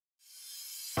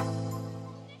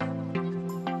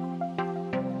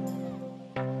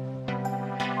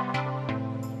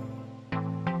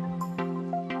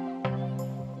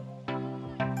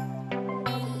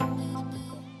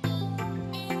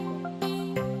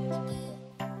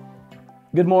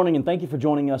Good morning, and thank you for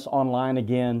joining us online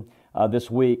again this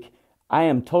week. I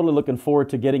am totally looking forward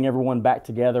to getting everyone back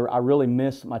together. I really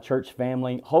miss my church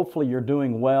family. Hopefully, you're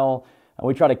doing well.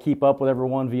 We try to keep up with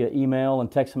everyone via email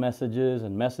and text messages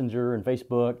and Messenger and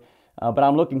Facebook. But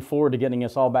I'm looking forward to getting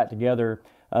us all back together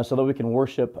so that we can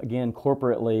worship again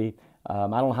corporately. I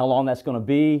don't know how long that's going to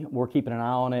be. We're keeping an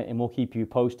eye on it, and we'll keep you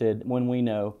posted when we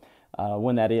know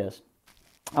when that is.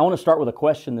 I want to start with a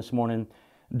question this morning.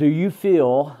 Do you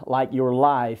feel like your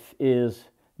life is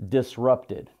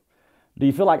disrupted? Do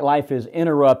you feel like life is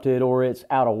interrupted or it's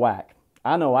out of whack?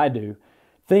 I know I do.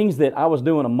 Things that I was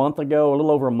doing a month ago, a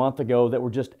little over a month ago, that were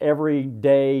just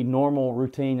everyday, normal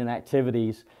routine and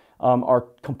activities are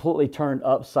completely turned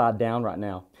upside down right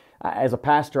now. As a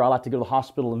pastor, I like to go to the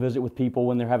hospital and visit with people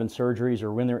when they're having surgeries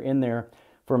or when they're in there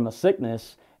from a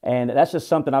sickness. And that's just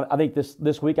something, I think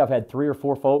this week I've had 3 or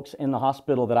 4 folks in the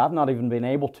hospital that I've not even been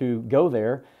able to go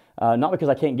there. Not because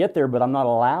I can't get there, but I'm not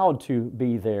allowed to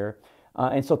be there.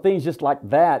 And so things just like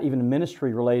that, even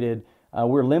ministry related,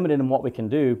 we're limited in what we can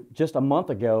do. Just a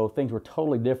month ago, things were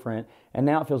totally different. And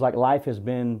now it feels like life has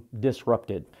been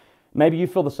disrupted. Maybe you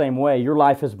feel the same way. Your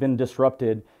life has been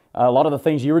disrupted. A lot of the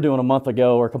things you were doing a month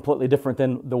ago are completely different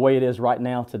than the way it is right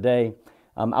now today.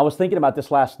 I was thinking about this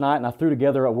last night, and I threw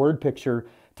together a word picture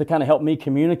to kind of help me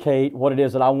communicate what it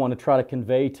is that I want to try to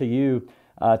convey to you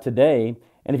today.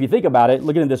 And if you think about it,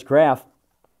 looking at this graph,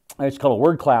 it's called a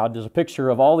word cloud. There's a picture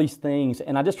of all these things,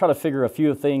 and I just try to figure a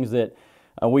few things that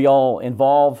we all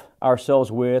involve ourselves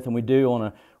with and we do on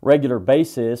a regular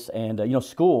basis. And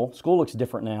school looks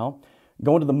different now.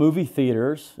 Going to the movie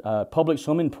theaters, public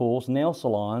swimming pools, nail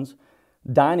salons,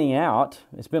 dining out.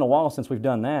 It's been a while since we've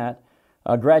done that.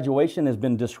 Graduation has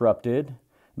been disrupted.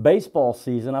 Baseball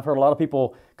season, I've heard a lot of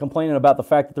people complaining about the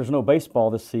fact that there's no baseball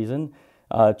this season.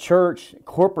 Church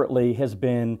corporately has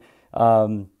been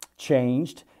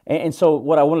changed. And so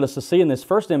what I wanted us to see in this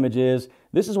first image is,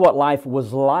 this is what life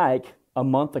was like a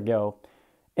month ago.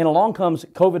 And along comes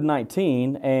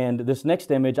COVID-19, and this next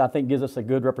image I think gives us a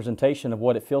good representation of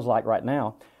what it feels like right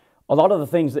now. A lot of the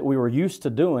things that we were used to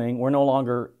doing, we're no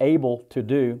longer able to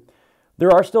do.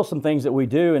 There are still some things that we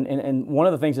do, and one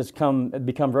of the things that's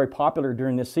become very popular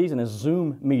during this season is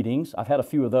Zoom meetings. I've had a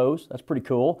few of those. That's pretty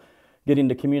cool, getting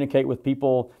to communicate with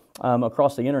people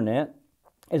across the internet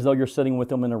as though you're sitting with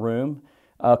them in a room.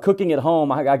 Cooking at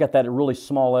home, I got that at really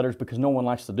small letters because no one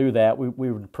likes to do that.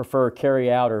 We would prefer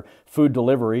carry out or food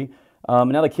delivery.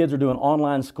 Now the kids are doing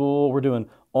online school. We're doing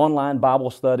online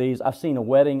Bible studies. I've seen a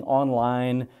wedding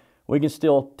online. We can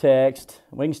still text.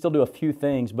 We can still do a few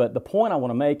things. But the point I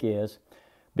want to make is,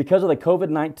 because of the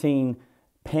COVID-19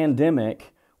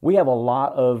 pandemic, we have a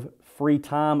lot of free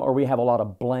time, or we have a lot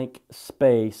of blank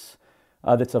space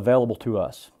that's available to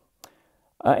us.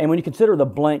 And when you consider the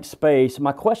blank space,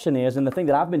 my question is, and the thing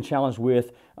that I've been challenged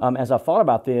with as I've thought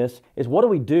about this, is what do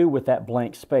we do with that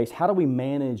blank space? How do we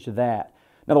manage that?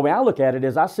 Now, the way I look at it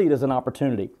is I see it as an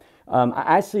opportunity.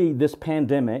 I see this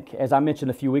pandemic, as I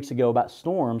mentioned a few weeks ago about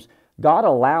storms. God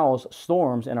allows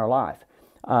storms in our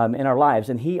lives,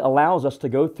 and He allows us to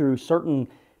go through certain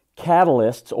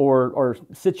catalysts or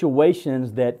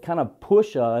situations that kind of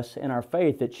push us in our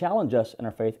faith, that challenge us in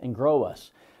our faith and grow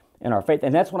us in our faith.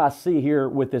 And that's what I see here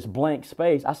with this blank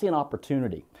space. I see an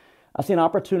opportunity. I see an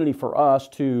opportunity for us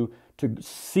to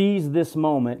seize this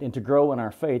moment and to grow in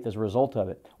our faith as a result of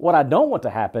it. What I don't want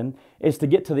to happen is to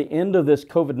get to the end of this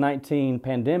COVID-19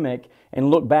 pandemic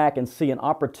and look back and see an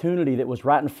opportunity that was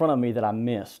right in front of me that I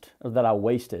missed or that I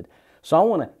wasted. So I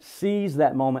want to seize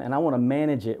that moment and I want to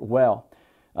manage it well.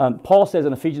 Paul says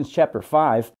in Ephesians chapter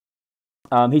 5,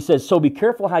 he says, "So be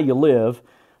careful how you live.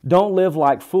 Don't live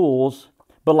like fools,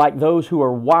 but like those who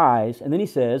are wise." And then he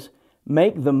says,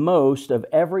 "Make the most of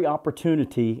every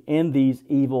opportunity in these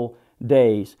evil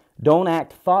days. Don't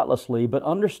act thoughtlessly, but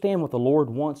understand what the Lord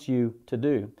wants you to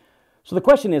do." So the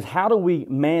question is, how do we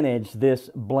manage this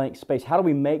blank space? How do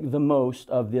we make the most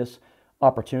of this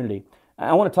opportunity?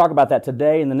 I want to talk about that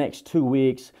today in the next 2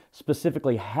 weeks,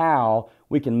 specifically how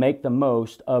we can make the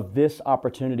most of this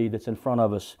opportunity that's in front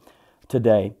of us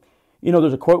today. You know,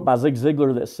 there's a quote by Zig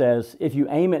Ziglar that says, "If you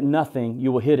aim at nothing,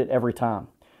 you will hit it every time."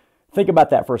 Think about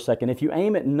that for a second. If you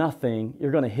aim at nothing,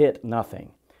 you're going to hit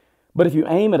nothing. But if you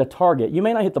aim at a target, you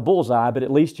may not hit the bullseye, but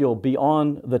at least you'll be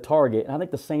on the target. And I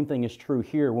think the same thing is true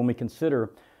here when we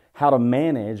consider how to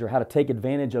manage or how to take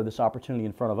advantage of this opportunity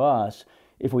in front of us.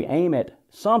 If we aim at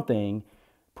something,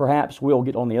 perhaps we'll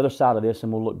get on the other side of this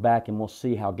and we'll look back and we'll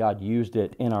see how God used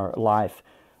it in our life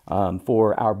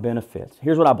for our benefits.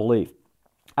 Here's what I believe.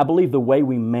 I believe the way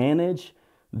we manage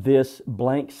this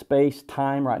blank space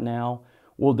time right now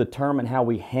will determine how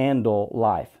we handle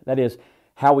life. That is,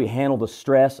 how we handle the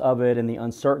stress of it and the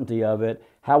uncertainty of it,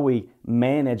 how we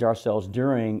manage ourselves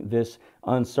during this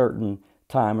uncertain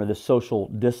time or this social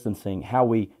distancing, how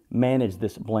we manage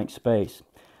this blank space.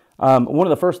 One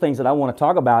of the first things that I want to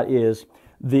talk about is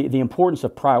the importance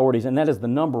of priorities, and that is the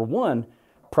number one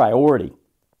priority.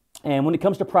 And when it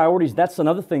comes to priorities, that's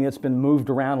another thing that's been moved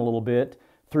around a little bit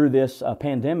through this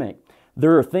pandemic.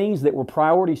 There are things that were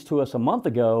priorities to us a month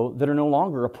ago that are no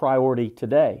longer a priority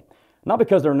today. Not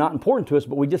because they're not important to us,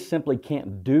 but we just simply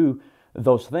can't do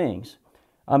those things.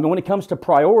 And when it comes to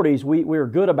priorities, we're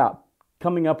good about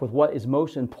coming up with what is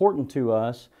most important to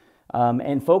us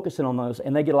and focusing on those.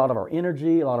 And they get a lot of our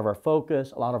energy, a lot of our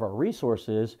focus, a lot of our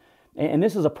resources. And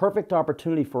this is a perfect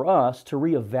opportunity for us to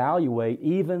reevaluate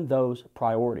even those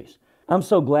priorities. I'm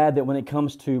so glad that when it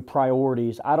comes to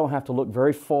priorities, I don't have to look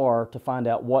very far to find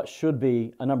out what should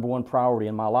be a number one priority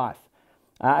in my life.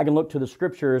 I can look to the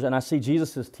Scriptures and I see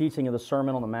Jesus' teaching of the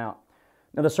Sermon on the Mount.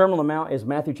 Now, the Sermon on the Mount is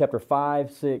Matthew chapter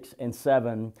 5, 6, and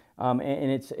 7,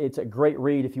 and it's a great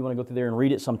read if you want to go through there and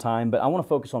read it sometime, but I want to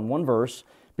focus on one verse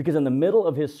because in the middle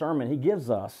of his sermon, he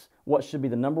gives us what should be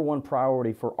the number one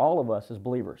priority for all of us as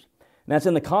believers. And that's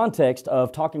in the context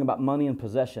of talking about money and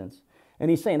possessions. And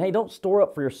he's saying, hey, don't store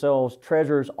up for yourselves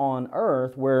treasures on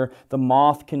earth where the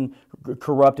moth can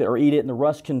corrupt it or eat it and the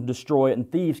rust can destroy it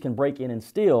and thieves can break in and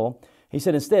steal. He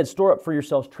said, instead, store up for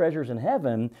yourselves treasures in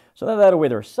heaven so that way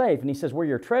they're safe. And he says, where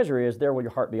your treasure is, there will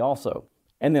your heart be also.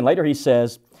 And then later he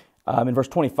says, in verse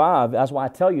 25, that's why I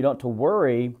tell you don't to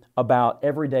worry about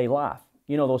everyday life.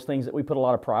 You know, those things that we put a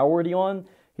lot of priority on.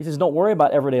 He says, don't worry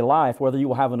about everyday life, whether you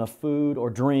will have enough food or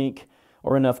drink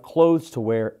or enough clothes to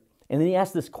wear. And then he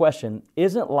asks this question,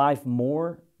 isn't life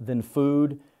more than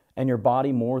food and your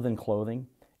body more than clothing?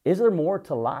 Is there more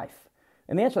to life?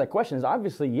 And the answer to that question is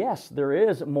obviously yes, there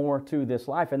is more to this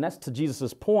life. And that's to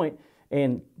Jesus' point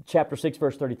in chapter 6,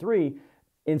 verse 33.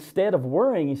 Instead of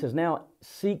worrying, he says, now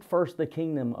seek first the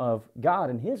kingdom of God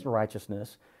and His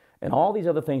righteousness, and all these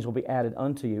other things will be added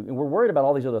unto you. And we're worried about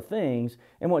all these other things.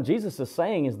 And what Jesus is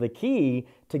saying is the key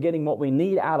to getting what we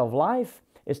need out of life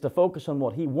is to focus on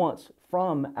what He wants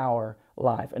from our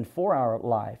life and for our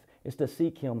life is to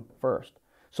seek Him first.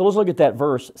 So let's look at that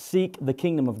verse, seek the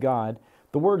kingdom of God.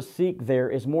 The word seek there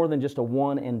is more than just a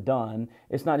one and done.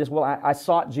 It's not just, well, I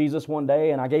sought Jesus one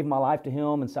day and I gave my life to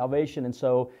Him and salvation and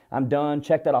so I'm done,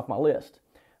 check that off my list.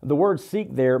 The word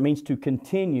seek there means to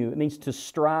continue. It means to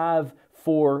strive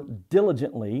for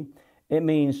diligently. It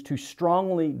means to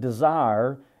strongly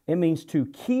desire. It means to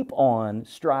keep on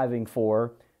striving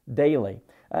for daily.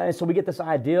 And so we get this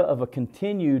idea of a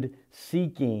continued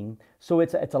seeking. So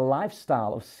it's a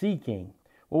lifestyle of seeking.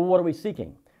 Well, what are we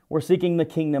seeking? We're seeking the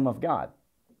kingdom of God.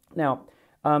 Now,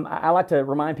 I like to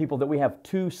remind people that we have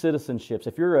two citizenships.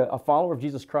 If you're a follower of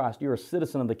Jesus Christ, you're a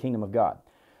citizen of the kingdom of God.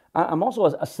 I'm also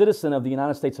a citizen of the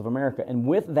United States of America, and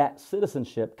with that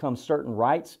citizenship comes certain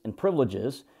rights and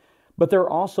privileges, but there are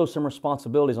also some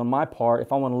responsibilities on my part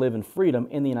if I want to live in freedom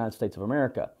in the United States of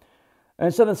America.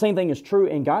 And so the same thing is true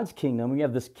in God's kingdom. We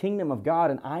have this kingdom of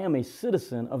God, and I am a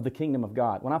citizen of the kingdom of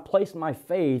God. When I placed my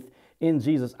faith in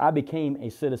Jesus, I became a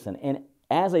citizen. And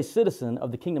as a citizen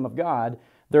of the kingdom of God,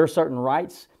 there are certain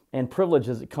rights and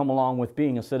privileges that come along with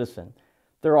being a citizen.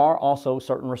 There are also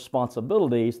certain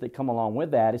responsibilities that come along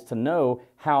with that, is to know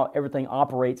how everything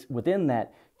operates within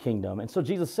that kingdom. And so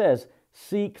Jesus says,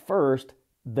 seek first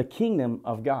the kingdom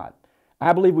of God.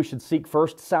 I believe we should seek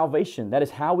first salvation. That is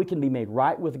how we can be made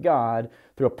right with God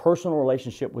through a personal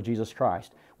relationship with Jesus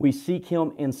Christ. We seek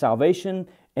Him in salvation,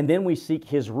 and then we seek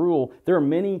His rule. There are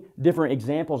many different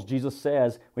examples Jesus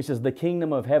says. He says, the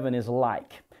kingdom of heaven is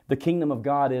like. The kingdom of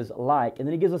God is like. And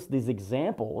then He gives us these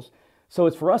examples. So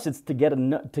it's for us, it's to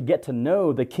get to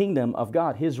know the kingdom of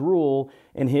God, His rule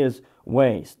and His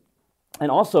ways. And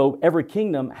also, every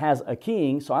kingdom has a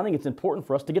king, so I think it's important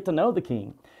for us to get to know the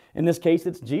king. In this case,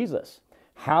 it's Jesus.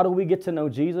 How do we get to know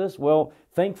Jesus? Well,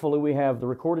 thankfully, we have the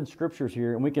recorded scriptures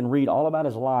here, and we can read all about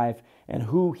His life and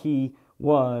who He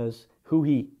was, who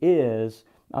He is.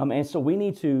 And so we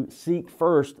need to seek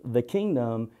first the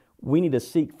kingdom. We need to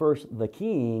seek first the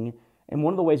King. And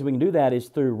one of the ways we can do that is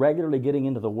through regularly getting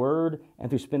into the Word and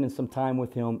through spending some time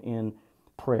with Him in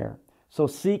prayer. So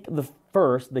seek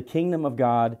first the kingdom of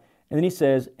God. And then He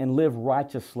says, and live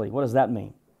righteously. What does that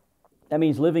mean? That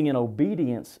means living in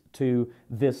obedience to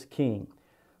this King.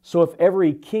 So if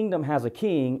every kingdom has a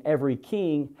king, every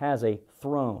king has a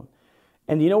throne.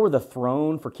 And do you know where the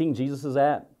throne for King Jesus is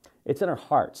at? It's in our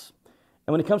hearts.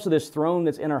 And when it comes to this throne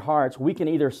that's in our hearts, we can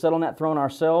either sit on that throne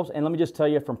ourselves, and let me just tell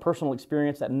you from personal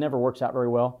experience, that never works out very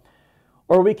well,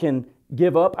 or we can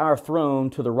give up our throne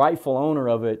to the rightful owner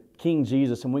of it, King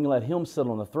Jesus, and we can let Him sit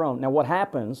on the throne. Now, what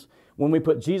happens when we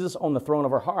put Jesus on the throne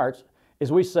of our hearts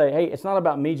is we say, hey, it's not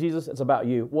about me, Jesus, it's about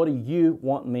you. What do you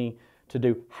want me to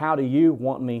do? How do you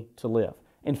want me to live?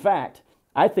 In fact,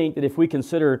 I think that if we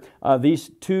consider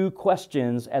these two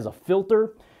questions as a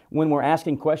filter when we're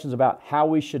asking questions about how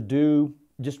we should do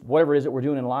just whatever it is that we're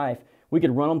doing in life, we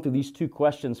could run them through these two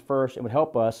questions first. It would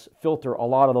help us filter a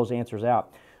lot of those answers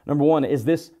out. Number one, is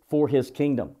this for His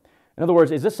kingdom? In other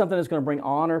words, is this something that's going to bring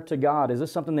honor to God? Is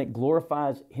this something that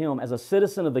glorifies Him? As a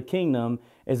citizen of the kingdom,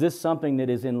 is this something that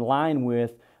is in line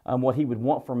with what He would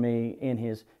want for me in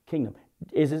His kingdom?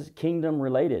 Is His kingdom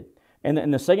related?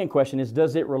 And the second question is,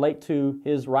 does it relate to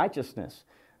His righteousness?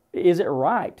 Is it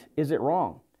right? Is it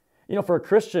wrong? You know, for a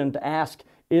Christian to ask,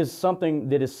 is something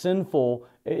that is sinful,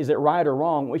 is it right or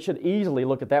wrong? We should easily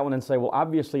look at that one and say, well,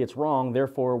 obviously it's wrong,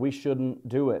 therefore we shouldn't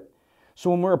do it. So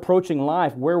when we're approaching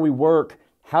life, where we work,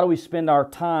 how do we spend our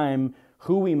time,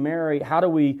 who we marry, how do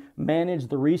we manage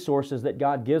the resources that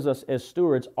God gives us as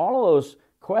stewards, all of those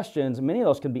questions, many of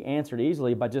those can be answered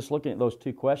easily by just looking at those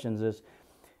two questions.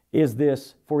 Is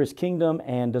this for His kingdom,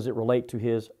 and does it relate to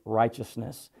His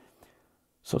righteousness?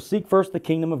 So seek first the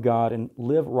kingdom of God and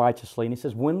live righteously. And He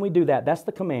says, when we do that, that's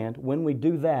the command. When we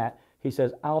do that, He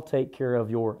says, I'll take care of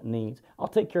your needs. I'll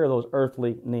take care of those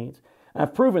earthly needs. And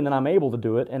I've proven that I'm able to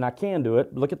do it, and I can do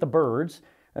it. Look at the birds.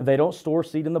 They don't store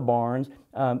seed in the barns.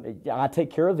 I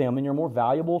take care of them, and you're more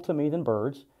valuable to me than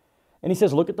birds. And He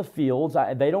says, look at the fields.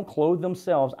 They don't clothe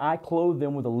themselves. I clothe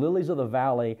them with the lilies of the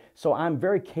valley. So I'm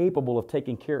very capable of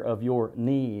taking care of your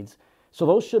needs. So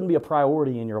those shouldn't be a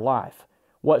priority in your life.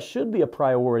 What should be a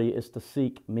priority is to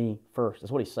seek me first.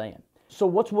 That's what He's saying. So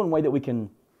what's one way that we can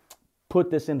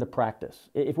put this into practice?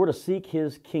 If we're to seek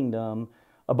His kingdom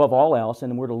above all else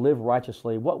and we're to live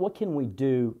righteously, what can we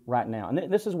do right now?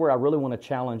 And this is where I really want to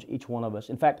challenge each one of us.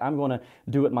 In fact, I'm going to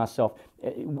do it myself.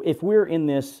 If we're in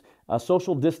this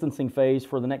social distancing phase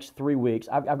for the next 3 weeks,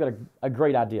 I've got a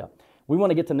great idea. We want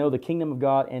to get to know the kingdom of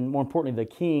God and, more importantly, the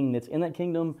King that's in that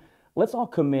kingdom. Let's all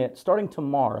commit, starting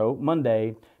tomorrow,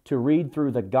 Monday, to read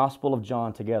through the Gospel of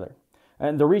John together.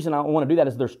 And the reason I want to do that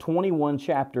is there's 21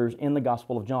 chapters in the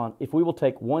Gospel of John. If we will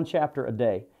take one chapter a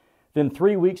day, then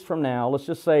 3 weeks from now, let's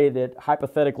just say that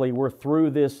hypothetically we're through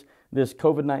this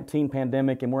COVID-19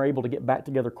 pandemic and we're able to get back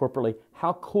together corporately,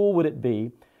 how cool would it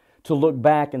be to look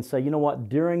back and say, you know what,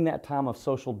 during that time of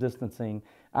social distancing,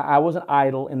 I wasn't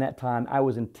idle in that time. I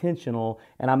was intentional,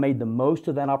 and I made the most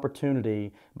of that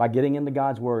opportunity by getting into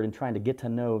God's Word and trying to get to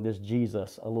know this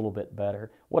Jesus a little bit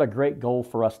better. What a great goal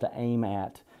for us to aim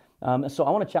at. So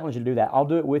I want to challenge you to do that. I'll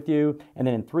do it with you, and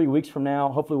then in 3 weeks from now,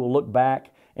 hopefully we'll look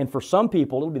back. And for some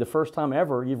people, it'll be the first time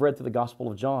ever you've read through the Gospel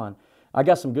of John. I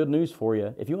got some good news for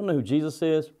you. If you want to know who Jesus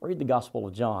is, read the Gospel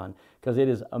of John, because it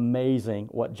is amazing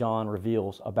what John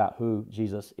reveals about who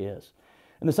Jesus is.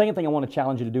 And the second thing I want to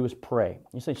challenge you to do is pray.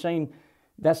 You say, Shane,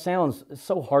 that sounds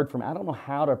so hard for me. I don't know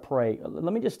how to pray.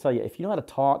 Let me just tell you, if you know how to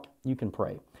talk, you can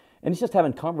pray. And it's just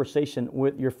having conversation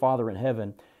with your Father in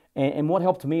heaven. And what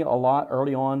helped me a lot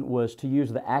early on was to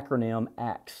use the acronym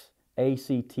ACTS,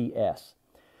 A-C-T-S.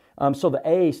 So the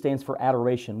A stands for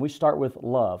adoration. We start with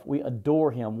love. We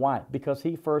adore Him. Why? Because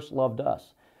He first loved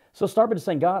us. So start by just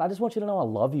saying, God, I just want you to know I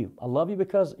love you. I love you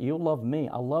because you'll love me.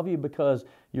 I love you because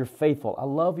you're faithful. I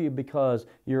love you because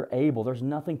you're able. There's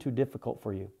nothing too difficult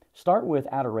for you. Start with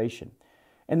adoration.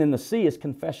 And then the C is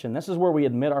confession. This is where we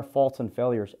admit our faults and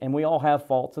failures. And we all have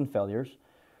faults and failures.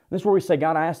 This is where we say,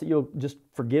 God, I ask that you'll just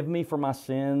forgive me for my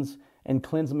sins and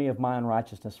cleanse me of my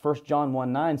unrighteousness. 1 John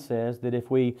 1:9 says that if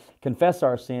we confess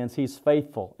our sins, He's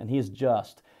faithful and He is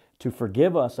just to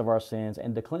forgive us of our sins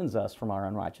and to cleanse us from our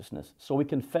unrighteousness. So we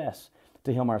confess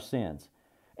to Him our sins.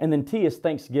 And then T is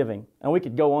thanksgiving. And we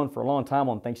could go on for a long time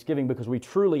on Thanksgiving because we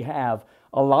truly have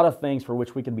a lot of things for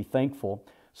which we can be thankful.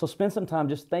 So spend some time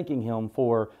just thanking Him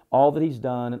for all that He's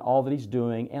done and all that He's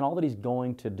doing and all that He's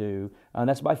going to do. And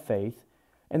that's by faith.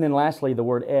 And then lastly, the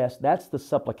word S, that's the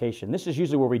supplication. This is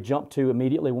usually where we jump to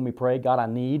immediately when we pray, God, I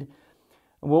need.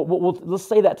 Let's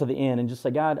say that to the end and just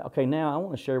say, God, okay, now I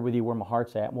want to share with you where my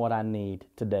heart's at and what I need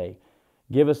today.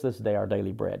 Give us this day our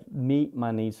daily bread. Meet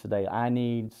my needs today. I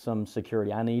need some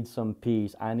security. I need some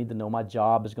peace. I need to know my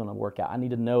job is going to work out. I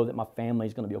need to know that my family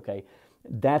is going to be okay.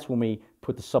 That's when we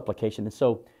put the supplication. And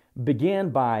so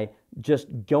begin by just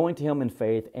going to Him in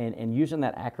faith and using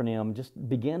that acronym. Just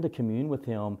begin to commune with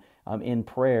Him in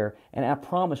prayer. And I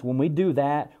promise when we do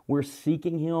that, we're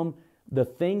seeking Him. The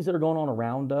things that are going on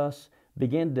around us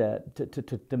begin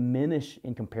to diminish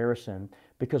in comparison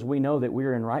because we know that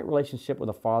we're in right relationship with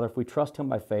the Father if we trust Him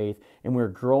by faith, and we're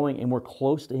growing and we're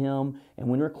close to Him. And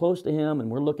when we're close to Him and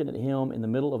we're looking at Him in the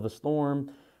middle of the storm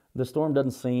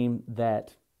doesn't seem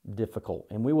that difficult,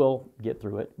 and we will get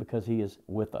through it because He is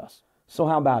with us. So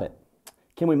how about it?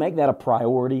 Can we make that a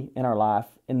priority in our life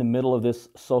in the middle of this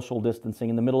social distancing,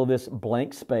 in the middle of this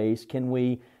blank space? Can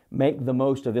we make the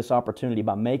most of this opportunity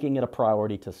by making it a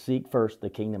priority to seek first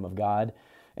the kingdom of God?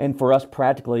 And for us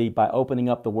practically, by opening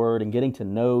up the Word and getting to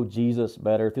know Jesus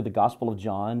better through the Gospel of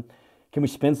John, can we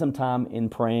spend some time in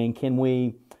praying? Can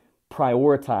we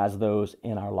prioritize those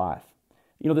in our life?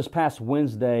 You know, this past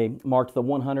Wednesday marked the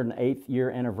 108th year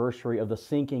anniversary of the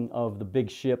sinking of the big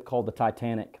ship called the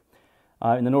Titanic.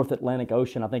 In the North Atlantic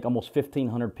Ocean, I think almost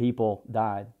 1,500 people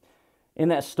died. In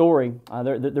that story,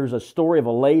 there's a story of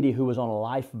a lady who was on a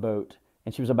lifeboat,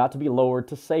 and she was about to be lowered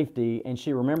to safety, and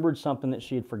she remembered something that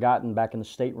she had forgotten back in the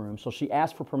stateroom. So she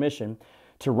asked for permission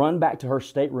to run back to her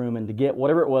stateroom and to get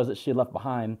whatever it was that she had left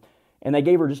behind. And they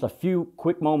gave her just a few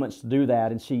quick moments to do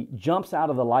that, and she jumps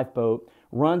out of the lifeboat,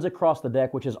 runs across the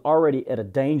deck, which is already at a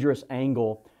dangerous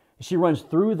angle. She runs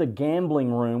through the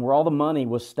gambling room where all the money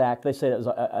was stacked. They said it was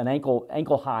an ankle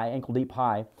deep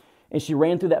high. And she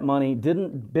ran through that money,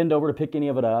 didn't bend over to pick any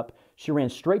of it up. She ran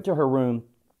straight to her room.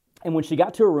 And when she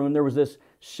got to her room, there was this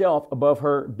shelf above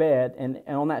her bed, and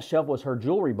on that shelf was her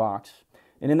jewelry box.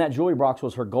 And in that jewelry box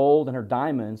was her gold and her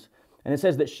diamonds. And it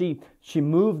says that she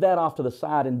moved that off to the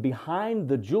side, and behind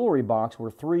the jewelry box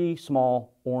were 3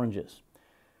 small oranges.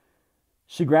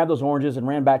 She grabbed those oranges and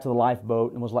ran back to the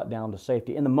lifeboat and was let down to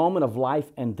safety. In the moment of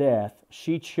life and death,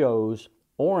 she chose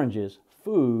oranges,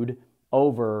 food,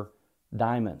 over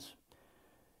diamonds.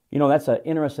 You know, that's an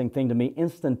interesting thing to me.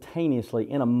 Instantaneously,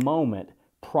 in a moment,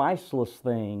 priceless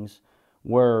things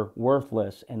were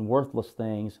worthless and worthless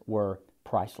things were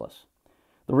priceless.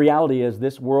 The reality is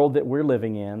this world that we're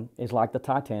living in is like the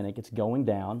Titanic. It's going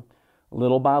down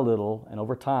little by little, and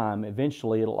over time,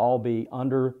 eventually it'll all be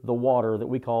under the water that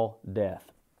we call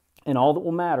death. And all that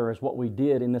will matter is what we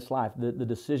did in this life, the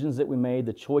decisions that we made,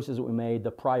 the choices that we made, the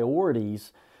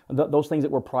priorities, those things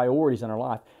that were priorities in our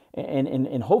life.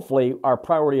 And hopefully our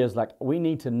priority is like we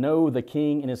need to know the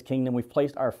King and His kingdom. We've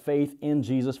placed our faith in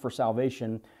Jesus for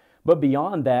salvation. But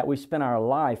beyond that, we spend our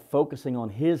life focusing on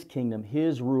His kingdom,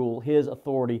 His rule, His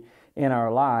authority in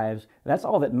our lives. That's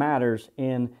all that matters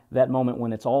in that moment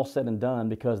when it's all said and done,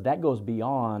 because that goes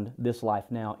beyond this life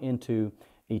now into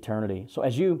eternity. So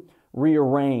as you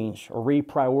rearrange or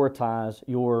reprioritize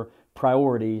your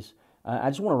priorities, I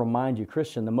just want to remind you,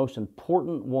 Christian, the most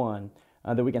important one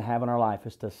that we can have in our life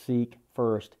is to seek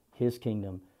first His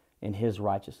kingdom and His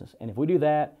righteousness. And if we do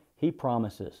that, He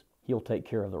promises He'll take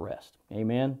care of the rest.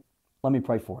 Amen? Let me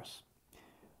pray for us.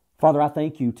 Father, I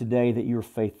thank You today that You're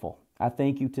faithful. I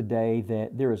thank You today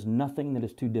that there is nothing that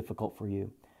is too difficult for You.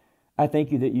 I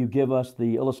thank You that You give us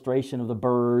the illustration of the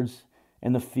birds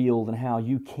and the field and how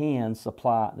You can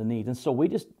supply the needs. And so we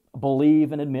just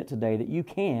believe and admit today that You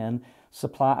can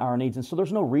supply our needs. And so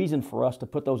there's no reason for us to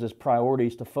put those as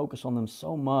priorities, to focus on them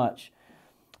so much.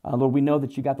 Lord, we know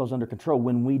that You got those under control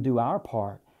when we do our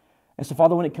part. And so,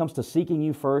 Father, when it comes to seeking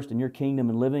You first in Your kingdom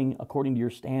and living according to Your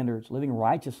standards, living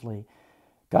righteously,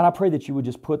 God, I pray that You would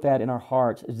just put that in our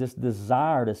hearts as this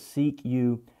desire to seek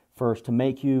You first, to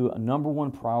make You a number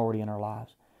one priority in our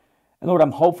lives. And Lord,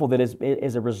 I'm hopeful that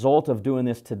as a result of doing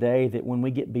this today, that when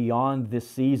we get beyond this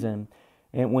season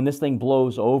and when this thing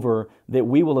blows over, that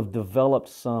we will have developed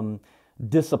some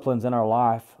disciplines in our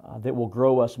life that will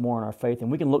grow us more in our faith. And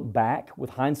we can look back with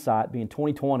hindsight, being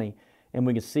 2020, and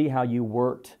we can see how You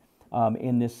worked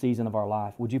in this season of our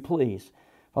life. Would You please,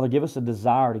 Father, give us a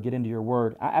desire to get into Your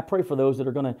Word. I pray for those that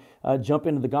are going to jump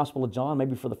into the Gospel of John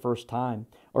maybe for the first time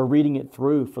or reading it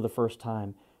through for the first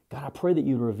time. God, I pray that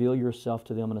You'd reveal Yourself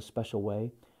to them in a special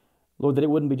way. Lord, that it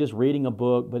wouldn't be just reading a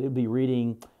book, but it would be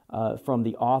reading from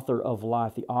the author of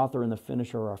life, the author and the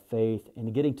finisher of our faith,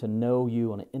 and getting to know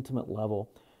You on an intimate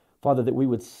level. Father, that we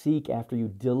would seek after You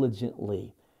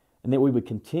diligently, and that we would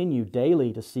continue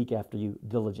daily to seek after You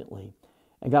diligently.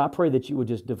 And God, I pray that You would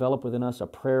just develop within us a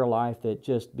prayer life that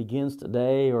just begins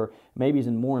today, or maybe is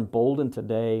more emboldened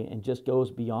today and just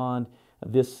goes beyond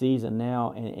this season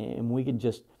now, and we can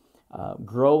just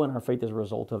grow in our faith as a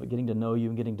result of it, getting to know You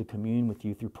and getting to commune with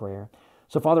You through prayer.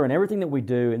 So, Father, in everything that we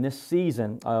do in this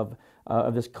season of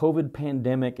this COVID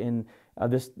pandemic and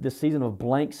this season of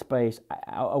blank space,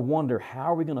 I wonder,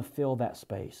 how are we going to fill that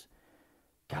space?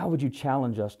 God, would You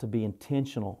challenge us to be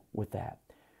intentional with that?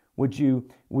 Would you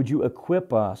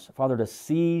equip us, Father, to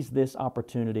seize this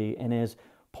opportunity, and as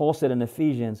Paul said in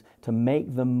Ephesians, to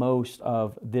make the most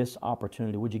of this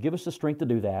opportunity? Would You give us the strength to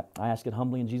do that? I ask it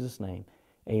humbly in Jesus' name.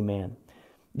 Amen.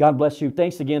 God bless you.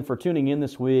 Thanks again for tuning in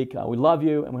this week. We love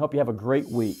you, and we hope you have a great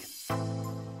week.